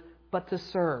served, but to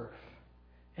serve,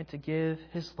 and to give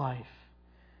his life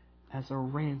as a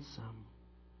ransom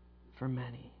for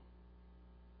many.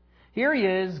 Here he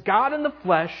is, God in the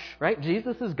flesh, right?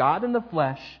 Jesus is God in the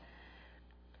flesh.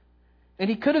 And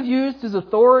he could have used his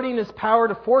authority and his power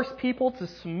to force people to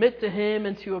submit to him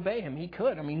and to obey him. He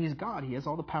could. He's God. He has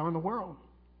all the power in the world.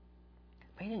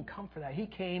 But he didn't come for that. He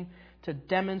came to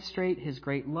demonstrate his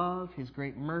great love, his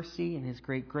great mercy, and his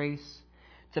great grace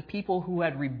to people who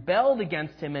had rebelled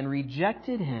against him and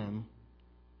rejected him.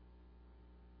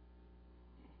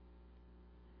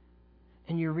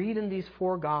 And you read in these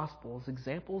 4 Gospels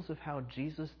examples of how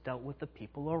Jesus dealt with the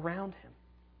people around him.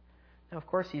 Now, of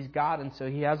course, he's God, and so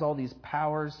he has all these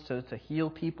powers to heal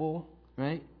people,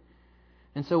 right?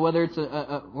 And so whether it's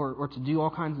or to do all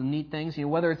kinds of neat things,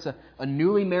 whether it's a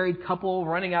newly married couple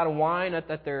running out of wine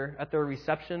at their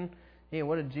reception,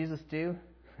 what did Jesus do?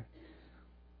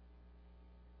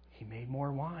 He made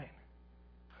more wine.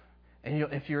 And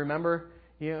if you remember,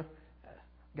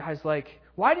 guys like,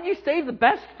 why did you save the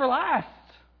best for last?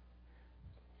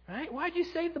 Right? Why did you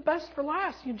save the best for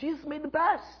last? Jesus made the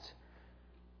best.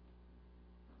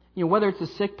 Whether it's a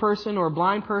sick person or a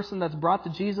blind person that's brought to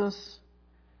Jesus,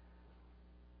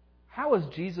 how was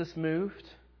Jesus moved?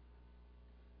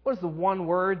 What is the one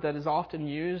word that is often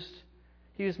used?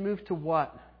 He was moved to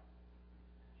what?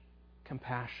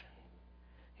 Compassion.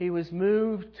 He was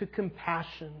moved to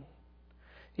compassion.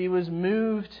 He was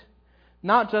moved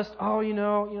not just,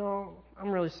 I'm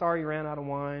really sorry you ran out of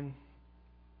wine.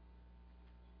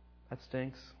 That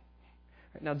stinks.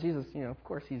 Now, Jesus, of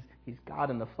course, he's God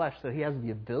in the flesh, so he has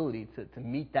the ability to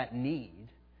meet that need.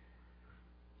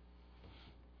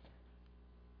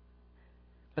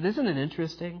 But isn't it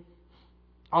interesting?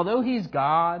 Although he's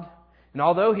God, and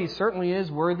although he certainly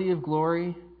is worthy of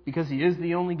glory, because he is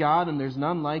the only God and there's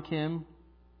none like him,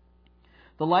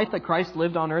 the life that Christ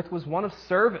lived on earth was one of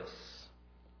service.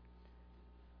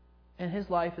 And his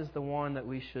life is the one that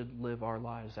we should live our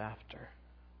lives after.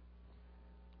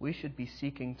 We should be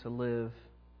seeking to live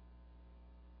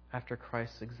after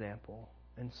Christ's example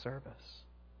in service.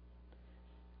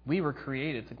 We were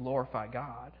created to glorify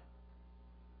God.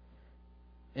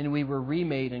 And we were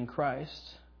remade in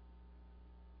Christ,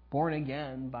 born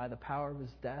again by the power of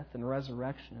his death and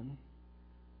resurrection,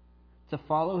 to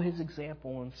follow his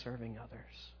example in serving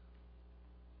others.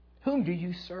 Whom do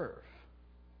you serve?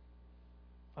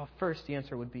 Well, first, the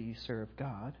answer would be you serve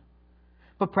God.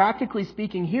 But practically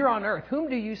speaking, here on earth, whom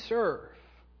do you serve?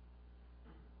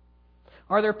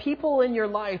 Are there people in your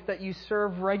life that you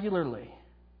serve regularly?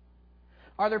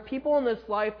 Are there people in this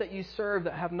life that you serve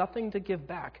that have nothing to give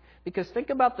back? Because think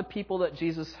about the people that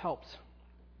Jesus helped.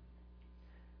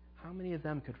 How many of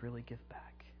them could really give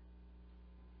back?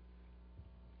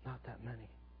 Not that many,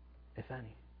 if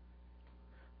any.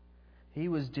 He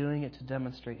was doing it to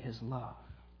demonstrate His love.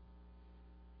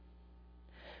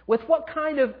 With what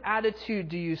kind of attitude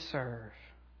do you serve?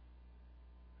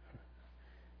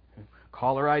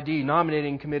 Caller ID,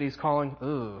 nominating committees calling,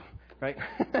 ooh, right?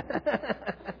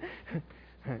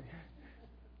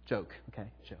 Joke, okay,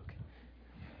 joke.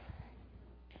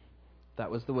 That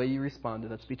was the way you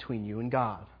responded. That's between you and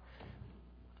God.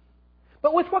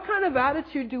 But with what kind of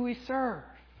attitude do we serve?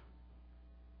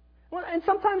 Well, and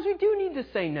sometimes we do need to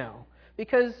say no.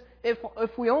 Because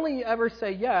if we only ever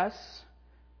say yes,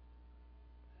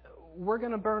 we're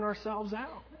going to burn ourselves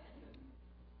out.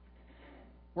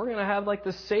 We're going to have like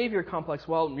the Savior complex.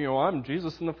 Well, I'm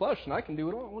Jesus in the flesh and I can do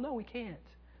it all. Well, no, we can't.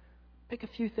 Pick a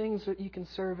few things that you can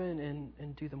serve in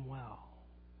and do them well.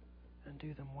 And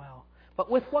do them well.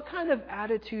 But with what kind of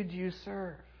attitude do you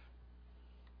serve?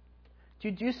 Do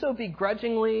you do so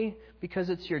begrudgingly because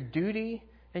it's your duty?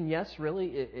 And yes,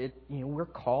 really, we're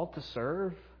called to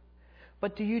serve.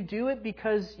 But do you do it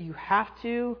because you have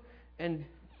to and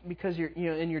because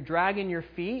you're dragging your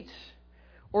feet?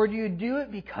 Or do you do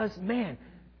it because, man,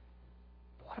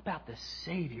 what about this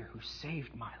Savior who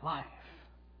saved my life?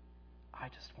 I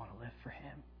just want to live for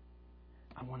Him.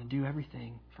 I want to do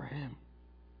everything for Him.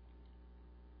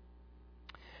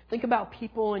 Think about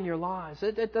people in your lives.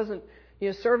 It doesn't,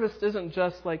 service isn't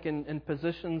just like in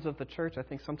positions of the church. I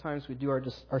think sometimes we do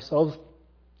ourselves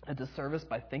a disservice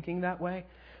by thinking that way.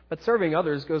 But serving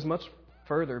others goes much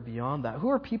further beyond that. Who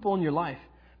are people in your life?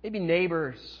 Maybe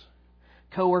neighbors,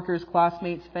 coworkers,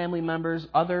 classmates, family members,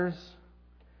 others.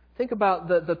 Think about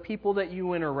the people that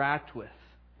you interact with.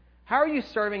 How are you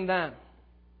serving them?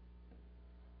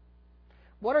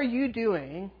 What are you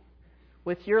doing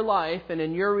with your life and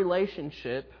in your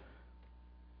relationship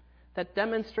that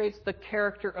demonstrates the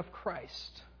character of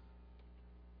Christ?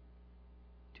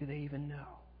 Do they even know?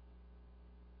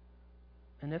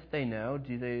 And if they know,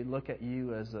 do they look at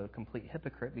you as a complete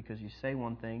hypocrite because you say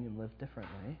one thing and live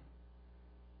differently?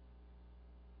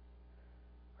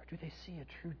 Or do they see a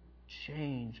true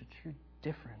change, a true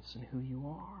difference in who you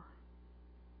are?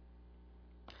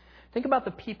 Think about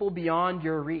the people beyond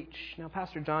your reach. Now,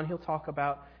 Pastor John, he'll talk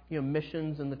about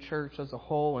missions in the church as a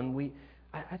whole, and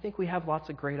I think we have lots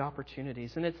of great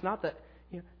opportunities. And it's not that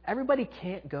everybody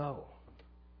can't go.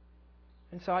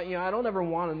 And so, I don't ever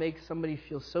want to make somebody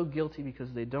feel so guilty because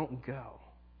they don't go.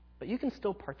 But you can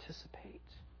still participate.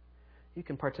 You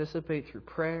can participate through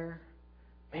prayer.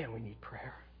 Man, we need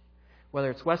prayer. Whether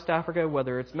it's West Africa,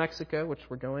 whether it's Mexico, which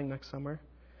we're going next summer,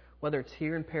 whether it's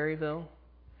here in Perryville,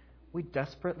 we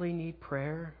desperately need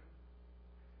prayer.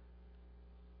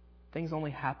 Things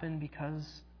only happen because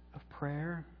of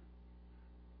prayer.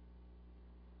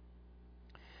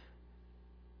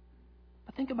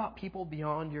 But think about people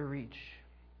beyond your reach.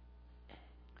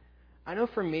 I know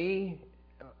for me,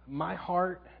 my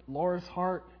heart, Laura's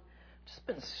heart, just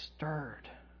been stirred.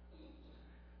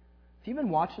 Have you been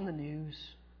watching the news?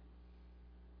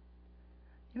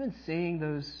 You've been seeing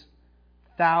those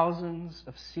thousands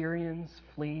of Syrians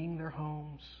fleeing their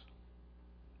homes.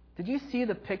 Did you see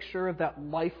the picture of that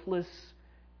lifeless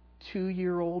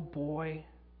 2-year-old boy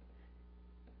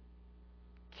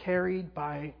carried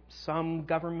by some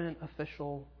government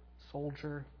official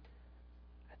soldier,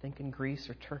 I think in Greece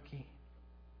or Turkey?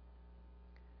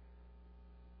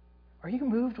 Are you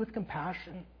moved with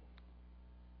compassion?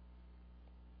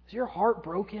 Is your heart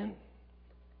broken?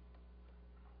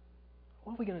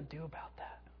 What are we going to do about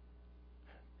that?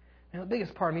 And the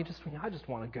biggest part of me I just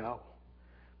want to go.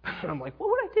 I'm like, what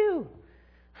would I do?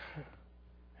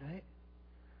 Right?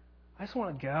 I just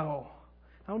want to go.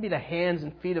 I want to be the hands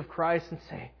and feet of Christ and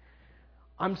say,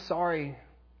 I'm sorry. Have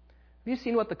you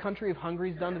seen what the country of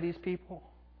Hungary's done to these people?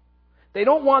 They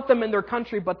don't want them in their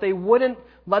country, but they wouldn't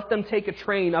let them take a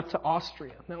train up to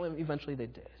Austria. Now, eventually they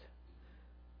did.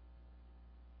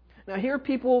 Now, here are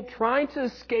people trying to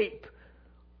escape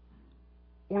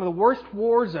one of the worst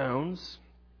war zones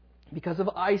because of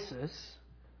ISIS.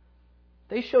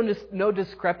 They show no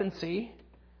discrepancy.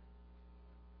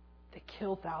 They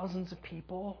kill thousands of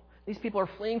people. These people are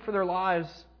fleeing for their lives.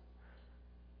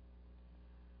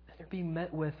 And they're being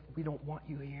met with, we don't want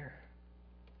you here.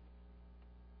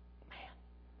 Man.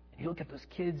 And you look at those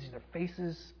kids, their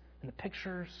faces, and the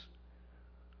pictures.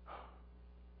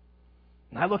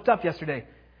 And I looked up yesterday,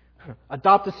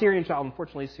 adopt a Syrian child.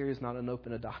 Unfortunately, Syria is not an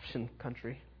open adoption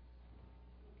country.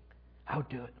 I would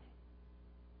do it.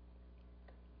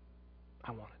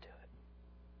 I want to do it.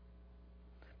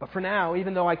 But for now,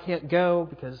 even though I can't go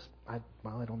because I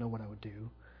don't know what I would do.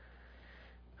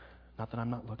 Not that I'm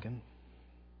not looking.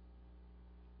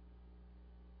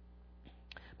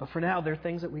 But for now, there are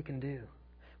things that we can do.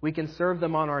 We can serve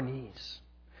them on our knees.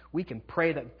 We can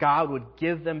pray that God would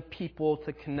give them people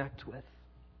to connect with.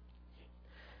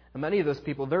 And many of those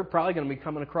people, they're probably going to be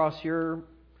coming across your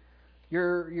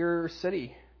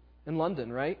city in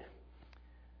London, right?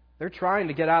 They're trying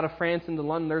to get out of France into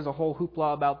London. There's a whole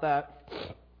hoopla about that.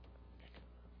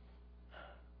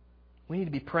 We need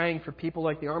to be praying for people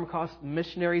like the Armacost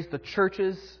missionaries, the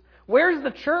churches. Where's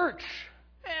the church?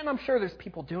 And I'm sure there's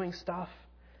people doing stuff.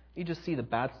 You just see the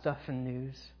bad stuff in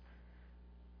news.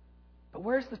 But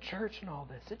where's the church in all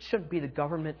this? It shouldn't be the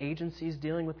government agencies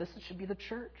dealing with this. It should be the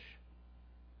church.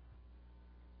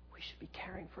 We should be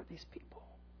caring for these people.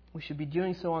 We should be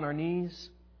doing so on our knees.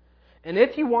 And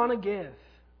if you want to give,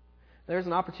 there's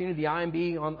an opportunity. The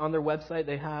IMB on their website,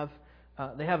 they have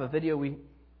a video.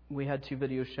 We had 2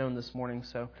 videos shown this morning,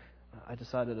 so I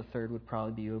decided a third would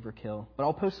probably be overkill. But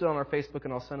I'll post it on our Facebook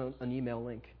and I'll send an email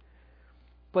link.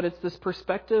 But it's this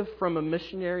perspective from a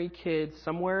missionary kid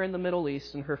somewhere in the Middle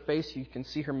East. In her face, you can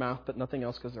see her mouth, but nothing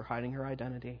else because they're hiding her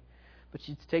identity. But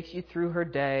she takes you through her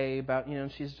day about,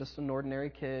 she's just an ordinary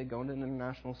kid going to an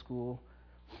international school.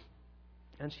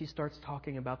 And she starts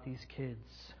talking about these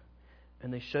kids.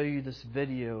 And they show you this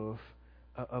video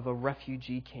of a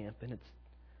refugee camp. And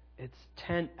it's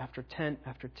tent after tent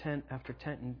after tent after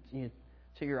tent. And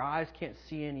so your eyes can't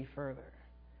see any further.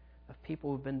 Of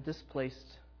people who've been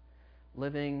displaced,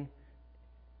 living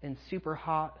in super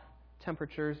hot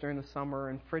temperatures during the summer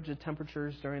and frigid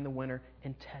temperatures during the winter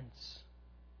in tents.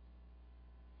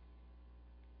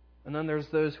 And then there's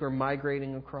those who are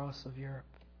migrating across of Europe.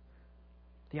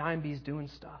 The IMB is doing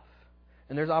stuff.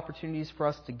 And there's opportunities for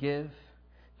us to give.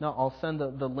 Now, I'll send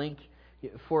the link.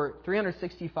 For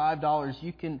 $365,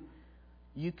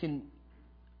 you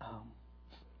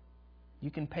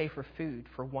can pay for food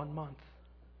for 1 month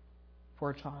for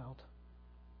a child.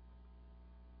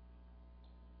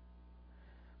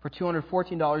 For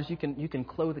 $214, you can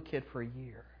clothe a kid for a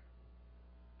year.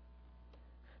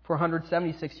 For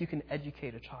 $176, you can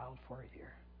educate a child for a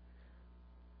year.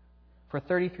 For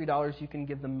 $33, you can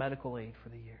give them medical aid for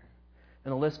the year.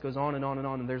 And the list goes on and on and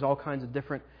on. And there's all kinds of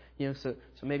different, so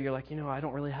maybe you're like, I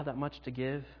don't really have that much to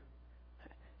give.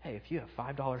 Hey, if you have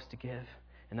 $5 to give,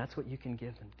 and that's what you can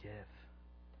give, then give.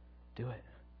 Do it.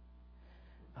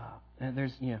 And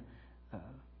there's,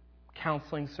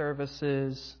 counseling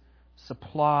services,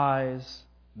 supplies,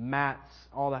 mats,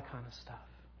 all that kind of stuff.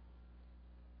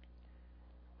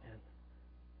 And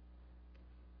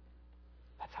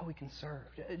that's how we can serve.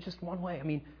 Just one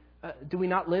way. Do we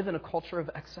not live in a culture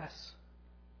of excess?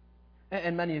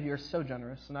 And many of you are so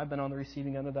generous, and I've been on the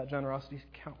receiving end of that generosity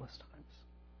countless times.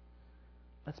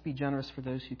 Let's be generous for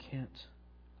those who can't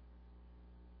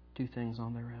do things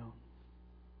on their own.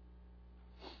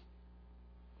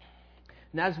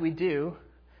 And as we do,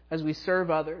 as we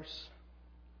serve others,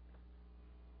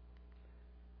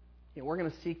 we're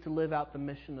going to seek to live out the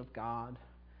mission of God.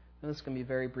 And this is going to be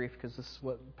very brief because this is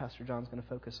what Pastor John's going to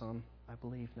focus on, I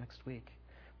believe, next week.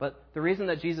 But the reason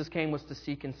that Jesus came was to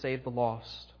seek and save the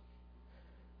lost.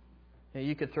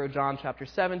 You could throw John chapter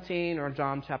 17 or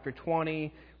John chapter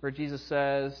 20, where Jesus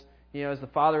says, as the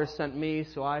Father has sent me,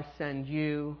 so I send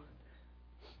you.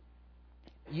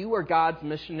 You are God's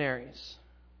missionaries.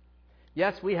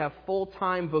 Yes, we have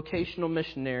full-time vocational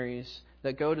missionaries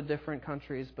that go to different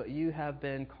countries, but you have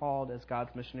been called as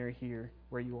God's missionary here,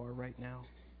 where you are right now.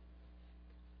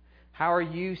 How are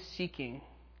you seeking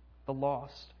the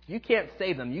lost? You can't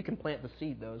save them. You can plant the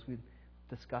seed, though, as we've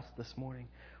discussed this morning.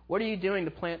 What are you doing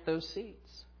to plant those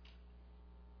seeds?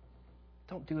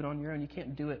 Don't do it on your own. You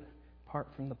can't do it apart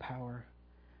from the power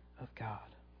of God.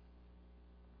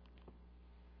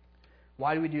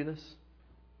 Why do we do this?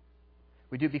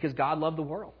 We do it because God loved the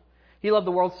world. He loved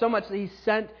the world so much that He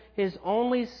sent His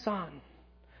only Son,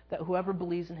 that whoever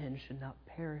believes in Him should not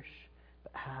perish,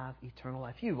 but have eternal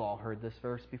life. You've all heard this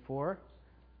verse before.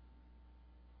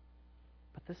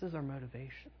 But this is our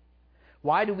motivation.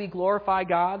 Why do we glorify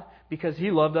God? Because He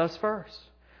loved us first.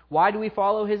 Why do we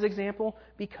follow His example?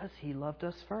 Because He loved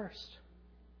us first.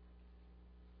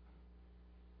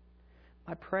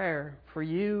 My prayer for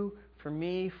you, for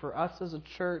me, for us as a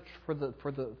church, for the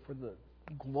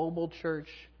global church,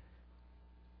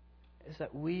 is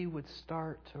that we would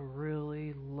start to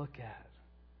really look at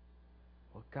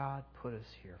what God put us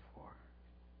here for.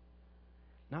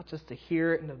 Not just to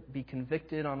hear it and to be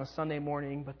convicted on a Sunday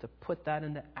morning, but to put that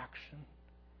into action.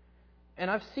 And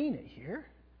I've seen it here.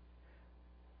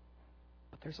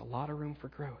 But there's a lot of room for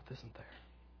growth, isn't there?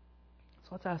 So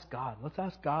let's ask God. Let's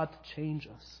ask God to change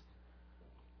us,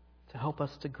 to help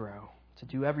us to grow, to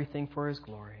do everything for His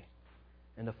glory,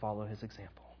 and to follow His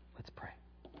example. Let's pray.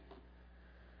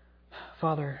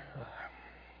 Father,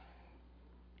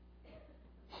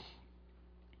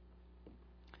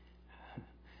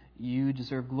 You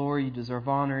deserve glory, You deserve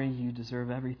honor, You deserve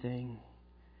everything.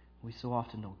 We so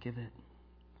often don't give it.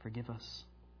 Forgive us.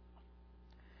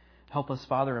 Help us,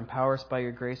 Father, empower us by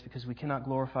Your grace, because we cannot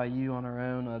glorify You on our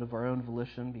own, out of our own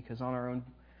volition, because on our own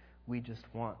we just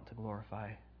want to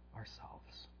glorify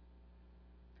ourselves.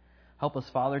 Help us,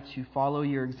 Father, to follow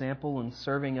Your example in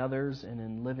serving others and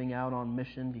in living out on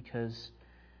mission, because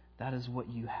that is what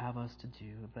You have us to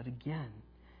do. But again,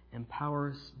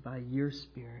 empower us by Your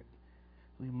Spirit.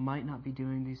 We might not be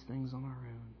doing these things on our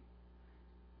own,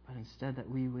 but instead that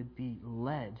we would be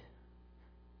led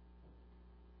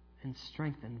and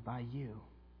strengthened by You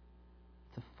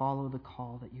to follow the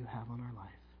call that You have on our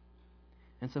life.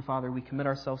 And so, Father, we commit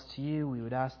ourselves to You. We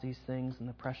would ask these things in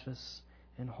the precious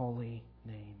and holy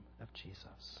name of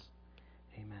Jesus.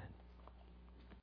 Amen.